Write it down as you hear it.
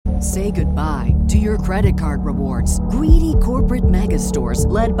Say goodbye to your credit card rewards. Greedy corporate mega stores,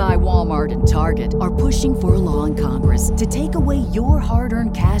 led by Walmart and Target, are pushing for a law in Congress to take away your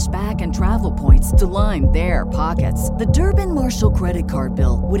hard-earned cash back and travel points to line their pockets. The Durbin-Marshall credit card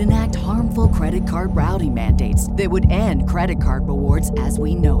bill would enact harmful credit card routing mandates that would end credit card rewards as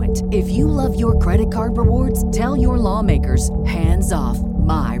we know it. If you love your credit card rewards, tell your lawmakers, hands off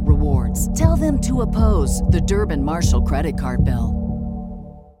my rewards. Tell them to oppose the Durbin-Marshall credit card bill.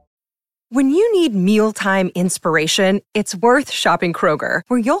 When you need mealtime inspiration, it's worth shopping Kroger,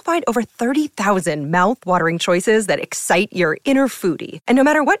 where you'll find over 30,000 mouth-watering choices that excite your inner foodie. And no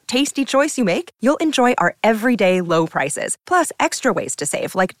matter what tasty choice you make, you'll enjoy our everyday low prices, plus extra ways to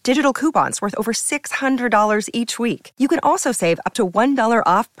save, like digital coupons worth over $600 each week. You can also save up to $1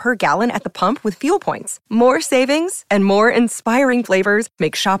 off per gallon at the pump with fuel points. More savings and more inspiring flavors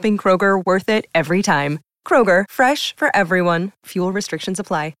make shopping Kroger worth it every time. Kroger, fresh for everyone. Fuel restrictions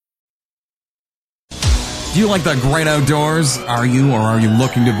apply. Do you like the great outdoors? Are you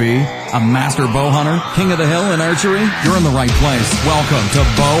looking to be a master bow hunter, king of the hill in archery? You're in the right place. Welcome to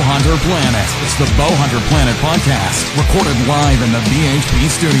Bow Hunter Planet. It's the Bow Hunter Planet podcast, recorded live in the BHP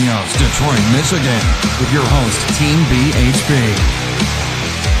Studios, Detroit, Michigan, with your host, Team BHP.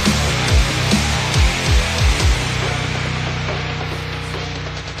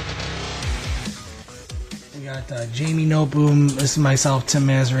 Jamie Noteboom, this is myself, Tim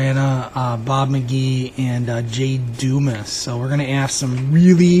Mazarana, Bob McGee, and Jay Dumas. So we're going to ask some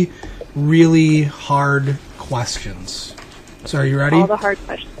really, really hard questions. So are you ready? All the hard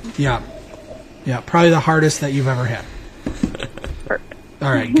questions. Yeah. Yeah, probably the hardest that you've ever had. Perfect.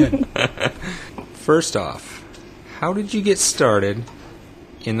 All right, good. First off, how did you get started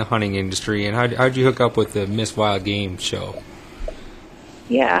in the hunting industry, and how did you hook up with the Miss Wild Game show?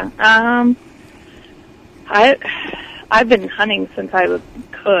 Yeah, I've been hunting since I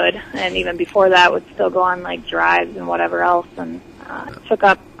could, and even before that would still go on like drives and whatever else, and took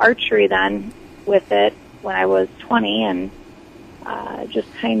up archery then with it when I was 20, and just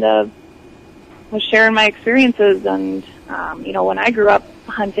kind of was sharing my experiences. And when I grew up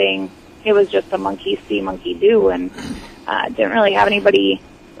hunting, it was just a monkey see, monkey do, and didn't really have anybody,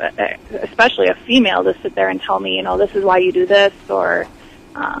 especially a female, to sit there and tell me, this is why you do this, or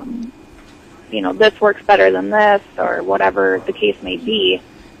this works better than this, or whatever the case may be.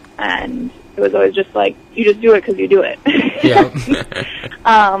 And it was always just like, you just do it because you do it. Yeah.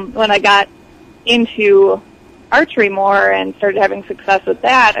 When I got into archery more and started having success with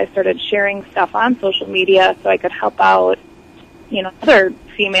that, I started sharing stuff on social media so I could help out, other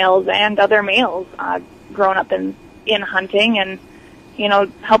females and other males growing up in hunting, and,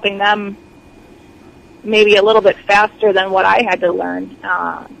 helping them maybe a little bit faster than what I had to learn.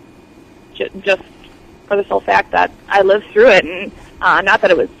 Just for the sole fact that I lived through it, and not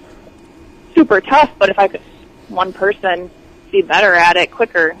that it was super tough, but if I could one person be better at it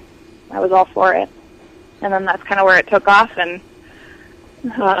quicker, I was all for it. And then that's kind of where it took off, and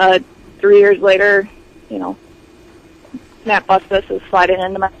 3 years later, Matt Bustus is sliding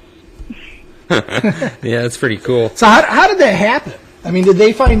into my... Yeah, that's pretty cool. So how did that happen? I mean, did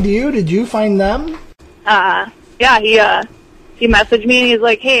they find you? Did you find them? Yeah, he messaged me and he's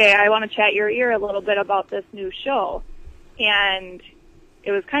like, hey, I want to chat your ear a little bit about this new show. And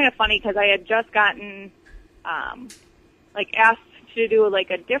it was kind of funny because I had just gotten, asked to do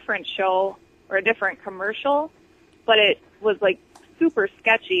a different show or a different commercial, but it was super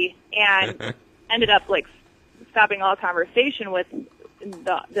sketchy and ended up stopping all conversation with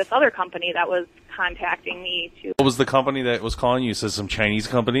this other company that was contacting me to. What was the company that was calling you? You said some Chinese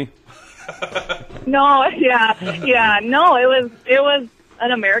company? No, no, it was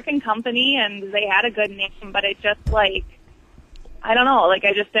an American company, and they had a good name, but it just I don't know,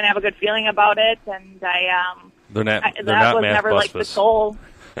 I just didn't have a good feeling about it, and they're not that was Math never Bustus. the goal.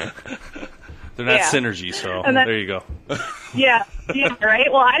 They're not Synergy, so then, there you go. yeah, right.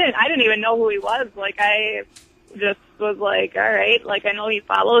 Well, I didn't even know who he was. I just was all right. I know he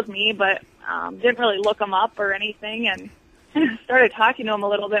follows me, but didn't really look him up or anything, and started talking to him a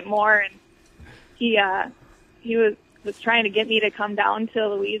little bit more, and he was trying to get me to come down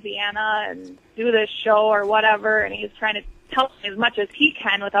to Louisiana and do this show or whatever, and he was trying to tell me as much as he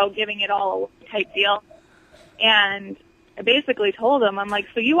can without giving it all away type deal. And I basically told him, I'm like,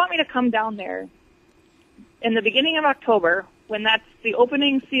 so you want me to come down there in the beginning of October when that's the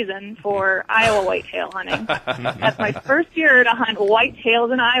opening season for Iowa whitetail hunting. That's my first year to hunt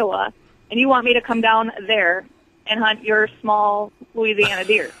whitetails in Iowa, and you want me to come down there and hunt your small Louisiana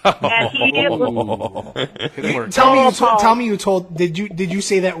deer. And he Tell me you told. Did you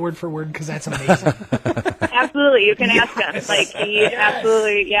say that word for word? Because that's amazing. Absolutely, you can ask him. Like he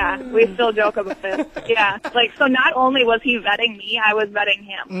absolutely, yeah. We still joke about this. Yeah, like so. Not only was he vetting me, I was vetting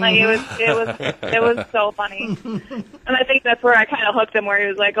him. Like it was so funny. And I think that's where I kind of hooked him, where he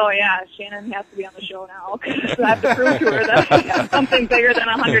was like, "Oh yeah, Shannon has to be on the show now because I have to prove to her that I have something bigger than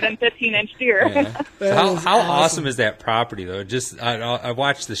a 115-inch deer." Yeah. How awesome is that property though? Just I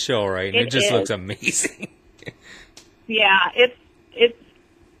watched the show, right? And it just looks amazing. Yeah, it's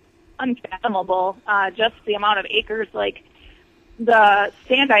unfathomable. Just the amount of acres. Like the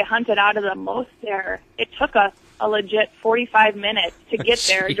stand I hunted out of the most there, it took us a legit 45 minutes to get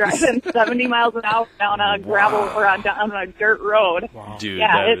there, driving 70 miles an hour down a gravel or on a dirt road. Wow. Dude,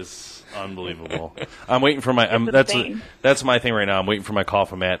 yeah, that is unbelievable. I'm waiting for my. That's my thing right now. I'm waiting for my call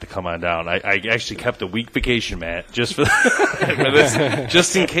from Matt to come on down. I actually kept a week vacation, Matt, just for this,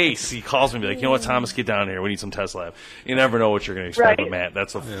 just in case he calls me and be like, you know what, Thomas, get down here. We need some test lab. You never know what you're going to expect with Matt.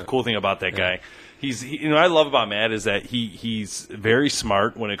 That's the cool thing about that guy. You know, what I love about Matt is that he's very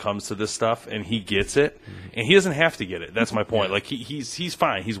smart when it comes to this stuff, and he gets it, and he doesn't have to get it. That's my point. Like he's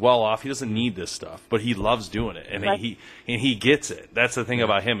fine. He's well off. He doesn't need this stuff, but he loves doing it, and he gets it. That's the thing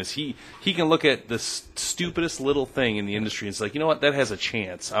about him is he can look at the stupidest little thing in the industry and it's like, you know what, that has a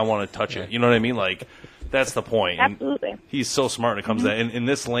chance. I want to touch it. You know what I mean? Like that's the point. Absolutely. And he's so smart when it comes to that. And in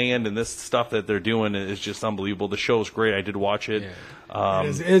this land and this stuff that they're doing is just unbelievable. The show's great. I did watch it. Yeah.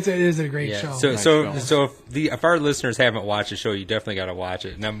 It is a great show. So if our listeners haven't watched the show, you definitely got to watch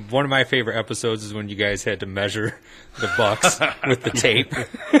it. Now, one of my favorite episodes is when you guys had to measure the bucks with the tape.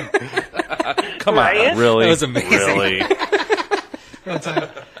 Come on, really? That was amazing. Really?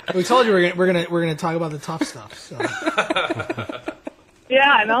 We told you we're gonna talk about the tough stuff. So.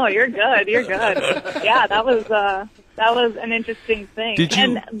 Yeah, I know. You're good. You're good. Yeah, that was an interesting thing.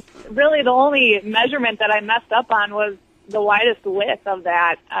 And really, the only measurement that I messed up on was the widest width of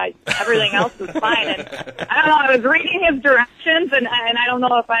that. Everything else was fine. And I don't know. I was reading his directions, and I don't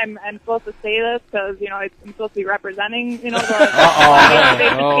know if I'm supposed to say this because I'm supposed to be representing the.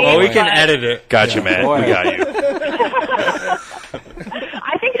 We can edit it. Gotcha, man. We got you.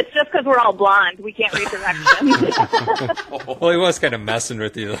 I think it's just because we're all blonde. We can't read directions. Well, he was kind of messing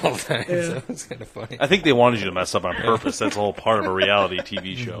with you the whole time, so it's kind of funny. I think they wanted you to mess up on purpose. That's a whole part of a reality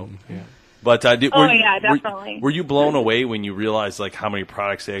TV show. Yeah. But definitely. Were you blown away when you realized like how many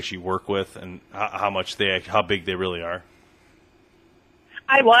products they actually work with and how big they really are?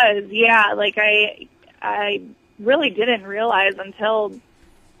 I was, yeah. Like I really didn't realize until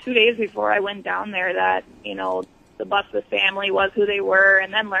 2 days before I went down there that the Busbus family was who they were,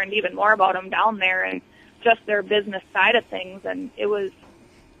 and then learned even more about them down there and just their business side of things. And it was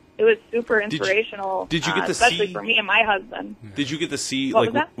super inspirational. Did you get to especially see, for me and my husband? Did you get to see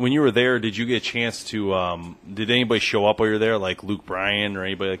what like when you were there? Did you get a chance to? Did anybody show up while you were there, like Luke Bryan or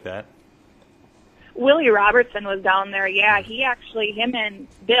anybody like that? Willie Robertson was down there. Yeah, him and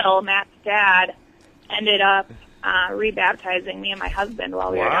Bill, Matt's dad, ended up rebaptizing me and my husband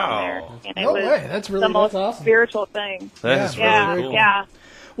while we were down there, and it was that's really the most awesome. Spiritual thing. That is really cool. Yeah.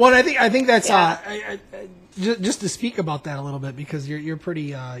 Well, I think that's just to speak about that a little bit because you're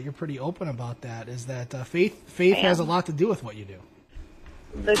pretty open about that. Is that faith has a lot to do with what you do.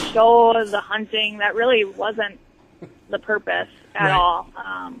 The show, the hunting, that really wasn't the purpose at all.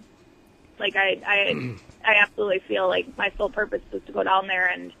 Like I absolutely feel like my sole purpose is to go down there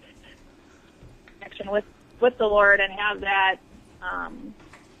and connection with the Lord and have that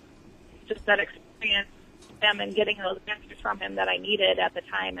just that experience with Him and getting those answers from Him that I needed at the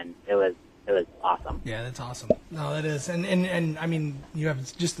time, and it was awesome. Yeah, that's awesome. No, that is, and I mean, you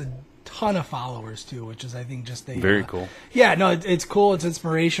have just a ton of followers too, which is I think just very cool. Yeah, no, it's cool. It's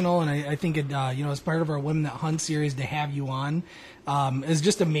inspirational, and I think it as part of our Women That Hunt series to have you on is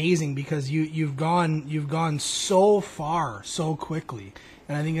just amazing because you've gone so far so quickly.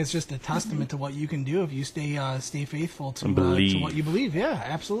 And I think it's just a testament to what you can do if you stay faithful to what you believe. Yeah,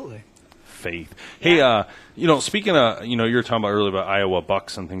 absolutely. Faith. Hey, speaking of, you were talking about earlier about Iowa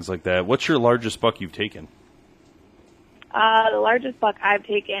bucks and things like that. What's your largest buck you've taken? The largest buck I've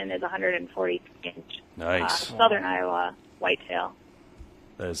taken is 140-inch. Nice. Southern Iowa whitetail.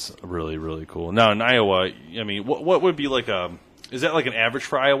 That's really, really cool. Now in Iowa, I mean, what would be like is that like an average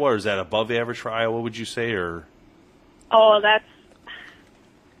for Iowa, or is that above the average for Iowa? Would you say, or? Oh, that's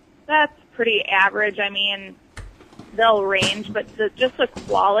pretty average. I mean, they'll range, but just the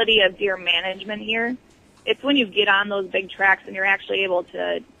quality of deer management here, it's when you get on those big tracks and you're actually able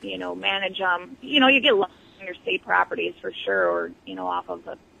to, manage them. You get lost on your state properties for sure, or, off of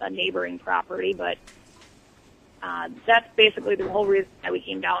a neighboring property, but that's basically the whole reason why we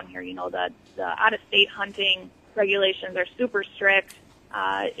came down here. You know, the out-of-state hunting regulations are super strict.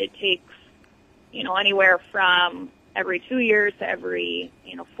 It takes, you know, anywhere from every 2 years to every,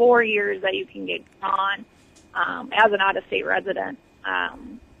 4 years that you can get on as an out-of-state resident.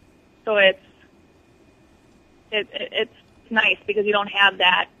 So it's nice because you don't have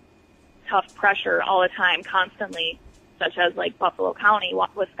that tough pressure all the time, constantly, such as like Buffalo County,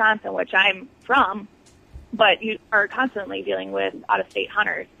 Wisconsin, which I'm from, but you are constantly dealing with out-of-state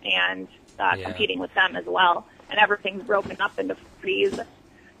hunters and competing with them as well. And everything's broken up into freeze,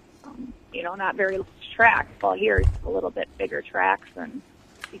 not very large tracks. Well, here it's a little bit bigger tracks, and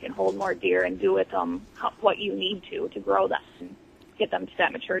you can hold more deer and do with them what you need to grow them and get them to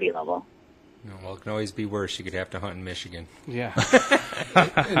that maturity level. Well, it can always be worse. You could have to hunt in Michigan. Yeah.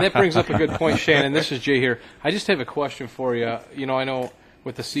 And that brings up a good point, Shannon. This is Jay here. I just have a question for you. I know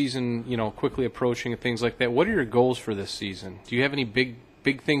with the season, quickly approaching and things like that, what are your goals for this season? Do you have any big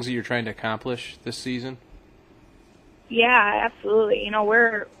things that you're trying to accomplish this season? Yeah, absolutely.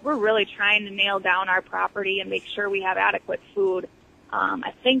 We're really trying to nail down our property and make sure we have adequate food.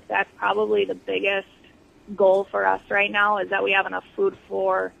 I think that's probably the biggest goal for us right now, is that we have enough food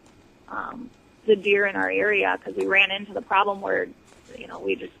for the deer in our area, because we ran into the problem where,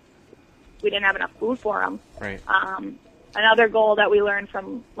 we didn't have enough food for them. Right. Another goal that we learned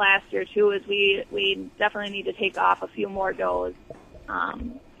from last year too is we definitely need to take off a few more does,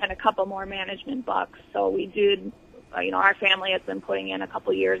 and a couple more management bucks. So we did, our family has been putting in a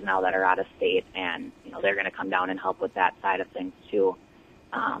couple years now that are out of state, and they're going to come down and help with that side of things too.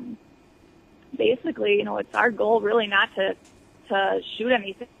 Basically, it's our goal really not to shoot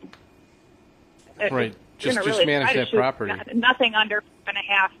anything. Right. Just really manage that property. Nothing under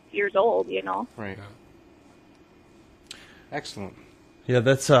 5.5 years old, Right. Excellent. Yeah,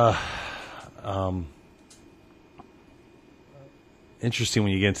 that's interesting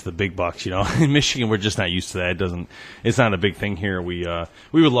when you get into the big bucks. In Michigan, we're just not used to that. It's not a big thing here. We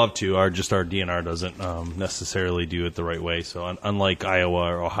would love to. Our DNR doesn't necessarily do it the right way. So unlike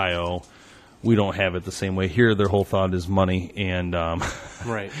Iowa or Ohio, we don't have it the same way. Here, their whole thought is money, and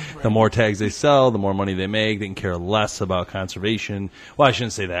right. The more tags they sell, the more money they make. They can care less about conservation. Well, I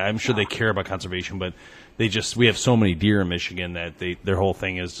shouldn't say that. I'm sure they care about conservation, but we have so many deer in Michigan that their whole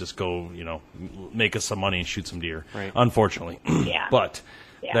thing is just go, make us some money and shoot some deer. Right. Unfortunately. Yeah. But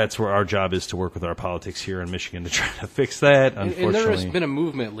that's where our job is, to work with our politics here in Michigan to try to fix that. Unfortunately. And there has been a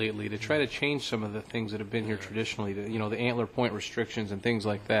movement lately to try to change some of the things that have been here traditionally, the antler point restrictions and things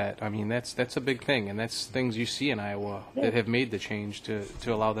like that. I mean, that's a big thing, and that's things you see in Iowa that have made the change to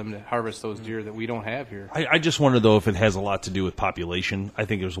allow them to harvest those deer that we don't have here. I just wonder, though, if it has a lot to do with population. I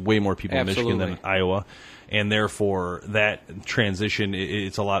think there's way more people in Michigan than in Iowa, and therefore that transition,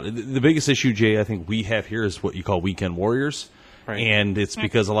 it's a lot. The biggest issue, Jay, I think we have here is what you call weekend warriors. Right. And it's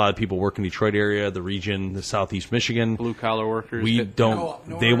because a lot of people work in the Detroit area, the region, the southeast Michigan. Blue-collar workers.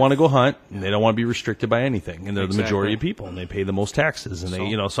 They want to go hunt, and they don't want to be restricted by anything. And they're the majority of people, and they pay the most taxes.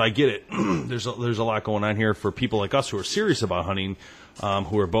 And so I get it. There's a lot going on here for people like us who are serious about hunting,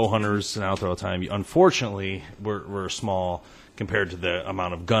 who are bow hunters and out there all the time. Unfortunately, we're small compared to the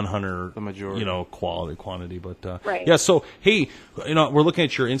amount of gun hunter, the majority, quantity. But right. Yeah. So hey, we're looking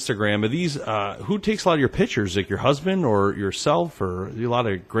at your Instagram. Are these who takes a lot of your pictures? Like your husband or yourself, or a lot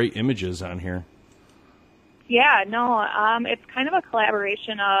of great images on here? Yeah. No. It's kind of a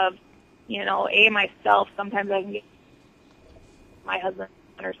collaboration of, myself. Sometimes I can get my husband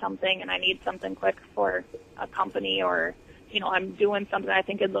or something, and I need something quick for a company, or I'm doing something I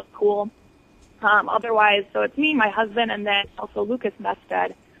think would look cool. Otherwise, so it's me, my husband, and then also Lucas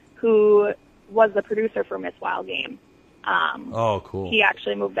Mested, who was the producer for Miss Wild Game. Oh, cool. He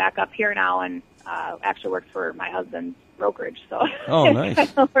actually moved back up here now and actually works for my husband's brokerage. So nice. It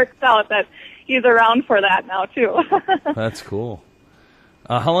kind of works out that he's around for that now, too. That's cool.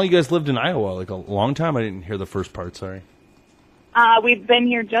 How long you guys lived in Iowa? Like a long time? I didn't hear the first part, sorry. We've been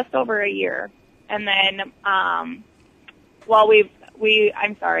here just over a year. And then,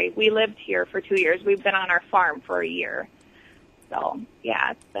 we lived here for 2 years. We've been on our farm for a year. So,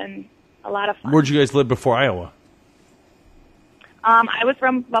 yeah, it's been a lot of fun. Where'd you guys live before Iowa? I was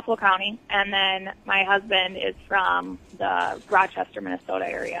from Buffalo County, and then my husband is from the Rochester, Minnesota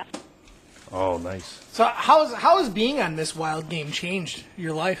area. Oh, nice. So how has being on Miss Wild Game changed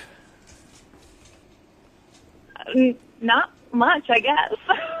your life? Not much, I guess.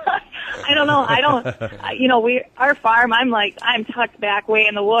 I don't know. Our farm, I'm tucked back way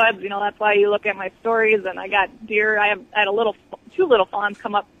in the woods. That's why you look at my stories, and I got deer. I had two little fawns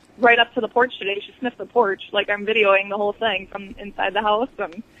come up right up to the porch today. She sniffed the porch, like I'm videoing the whole thing from inside the house.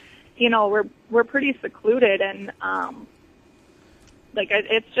 And we're pretty secluded, and like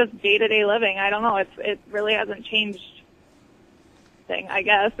it's just day-to-day living. I don't know. It really hasn't changed. I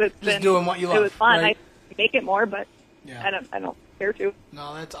guess it's just been doing what you love. It was fun. Right? I make it more, but yeah. I don't care to.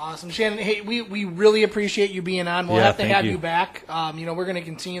 No, that's awesome, Shannon. Hey, we really appreciate you being on. We'll have to have you back. We're going to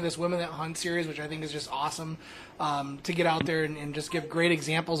continue this Women That Hunt series, which I think is just awesome to get out there and just give great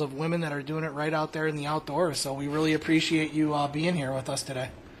examples of women that are doing it right out there in the outdoors. So we really appreciate you being here with us today.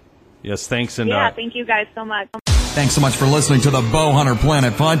 Yes, thanks. And thank you guys so much. Thanks so much for listening to the Bowhunter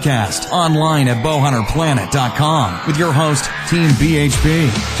Planet podcast, online at bowhunterplanet.com with your host, Team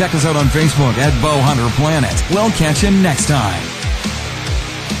BHP. Check us out on Facebook at Bowhunter Planet. We'll catch you next time.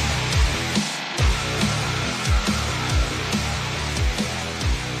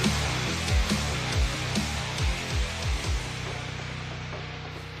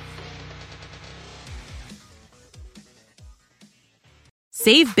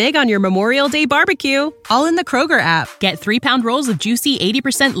 Save big on your Memorial Day barbecue, all in the Kroger app. Get 3-pound rolls of juicy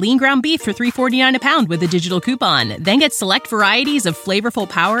 80% lean ground beef for $3.49 a pound with a digital coupon. Then get select varieties of flavorful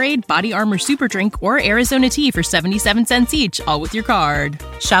Powerade, Body Armor Super Drink, or Arizona tea for 77 cents each, all with your card.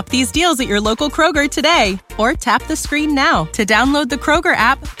 Shop these deals at your local Kroger today, or tap the screen now to download the Kroger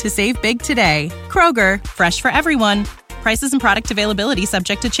app to save big today. Kroger, fresh for everyone. Prices and product availability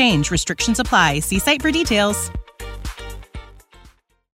subject to change. Restrictions apply. See site for details.